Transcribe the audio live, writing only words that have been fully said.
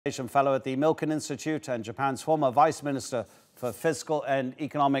Fellow at the Milken Institute and Japan's former Vice Minister for Fiscal and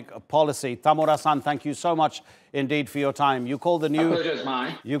Economic Policy. Tamura-san, thank you so much indeed for your time. You call the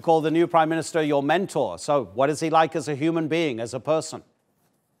new Prime Minister your mentor. So what is he like as a human being, as a person?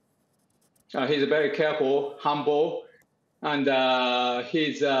 He's very careful, humble, and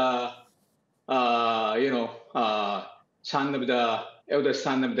he's son of the eldest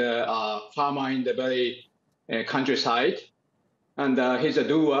son of the farmer in the very countryside. And he's a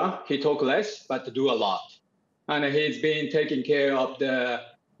doer. He talks less, but do a lot. And he's been taking care of the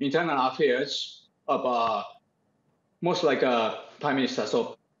internal affairs of most like a prime minister.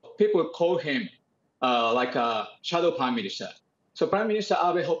 So people call him like a shadow prime minister. So Prime Minister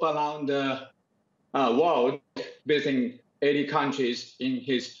Abe hopped around the world, visiting 80 countries in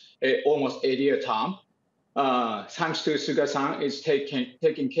his almost 80-year term. Thanks to Suga-san, is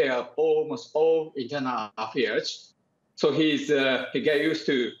taking care of almost all internal affairs. So he get used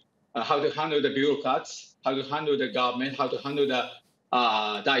to how to handle the bureaucrats, how to handle the government, how to handle the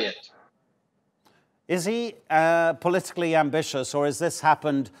diet. Is he politically ambitious, or has this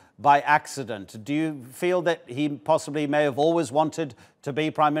happened by accident? Do you feel that he possibly may have always wanted to be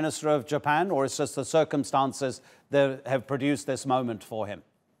Prime Minister of Japan, or it's just the circumstances that have produced this moment for him?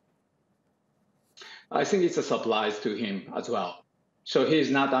 I think it's a surprise to him as well. So he's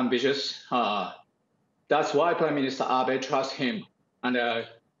not ambitious. That's why Prime Minister Abe trusts him and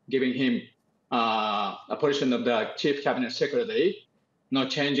giving him a position of the Chief Cabinet Secretary, not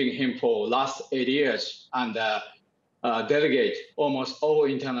changing him for last 8 years, and delegate almost all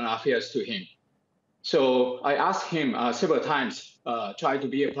internal affairs to him. So I asked him several times, try to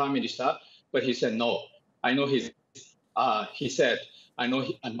be a prime minister, but he said no. I know he said, I know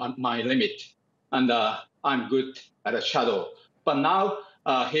my limit, and I'm good at a shadow. But now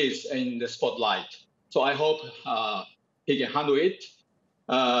he's in the spotlight. So I hope he can handle it.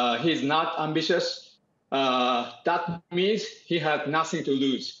 He's not ambitious. That means he has nothing to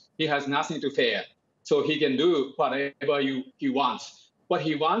lose. He has nothing to fear. So he can do whatever he wants. What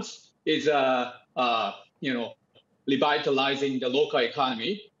he wants is, revitalizing the local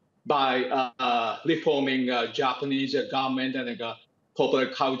economy by reforming Japanese government and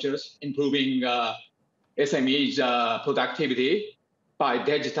corporate cultures, improving SMEs' productivity by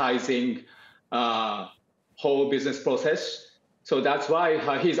digitizing whole business process. So that's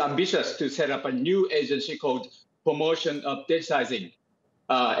why he's ambitious to set up a new agency called Promotion of Digitizing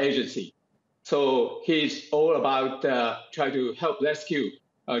Agency. So he's all about trying to help rescue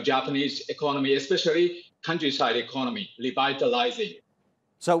Japanese economy, especially countryside economy, revitalizing.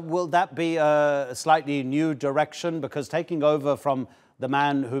 So will that be a slightly new direction? Because taking over from the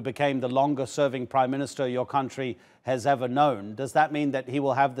man who became the longest-serving prime minister your country has ever known, does that mean that he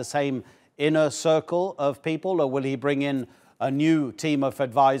will have the same inner circle of people, or will he bring in a new team of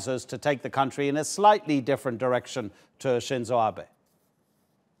advisors to take the country in a slightly different direction to Shinzo Abe?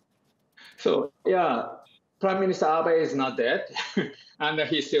 So, yeah, Prime Minister Abe is not dead, and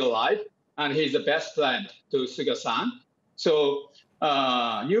he's still alive, and he's the best friend to Suga-san. So,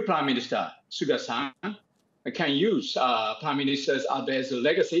 new Prime Minister Suga-san can use Prime Minister Abe's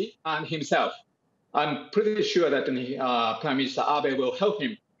legacy and himself. I'm pretty sure that Prime Minister Abe will help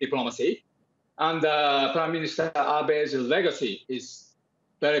him diplomacy. And Prime Minister Abe's legacy is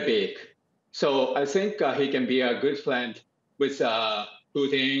very big. So I think he can be a good friend with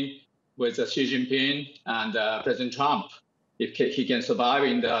Putin, with Xi Jinping, and President Trump, if he can survive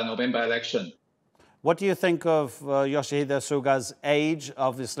in the November election. What do you think of Yoshihide Suga's age?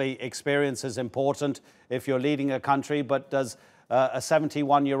 Obviously, experience is important if you're leading a country, but does a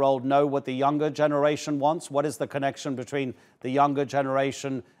 71-year-old know what the younger generation wants? What is the connection between the younger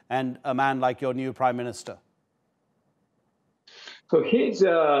generation and a man like your new prime minister? So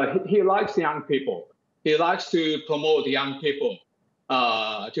he likes young people. He likes to promote young people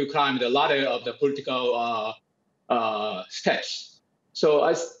to climb the ladder of the political steps. So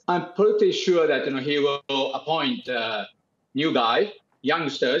I'm pretty sure that he will appoint new guy,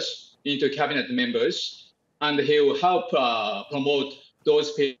 youngsters, into cabinet members, and he will help promote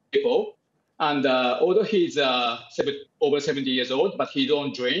those people. And although he's over 70 years old, but he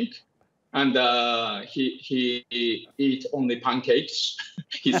don't drink, and he eat only pancakes,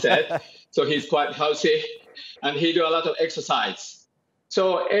 he said. So he's quite healthy, and he do a lot of exercise.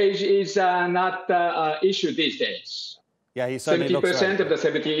 So age is not an issue these days. Yeah, he certainly looks 70% of the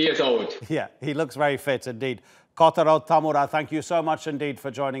 70 years old. Yeah, he looks very fit indeed. Kotaro Tamura, thank you so much indeed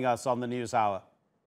for joining us on the News Hour.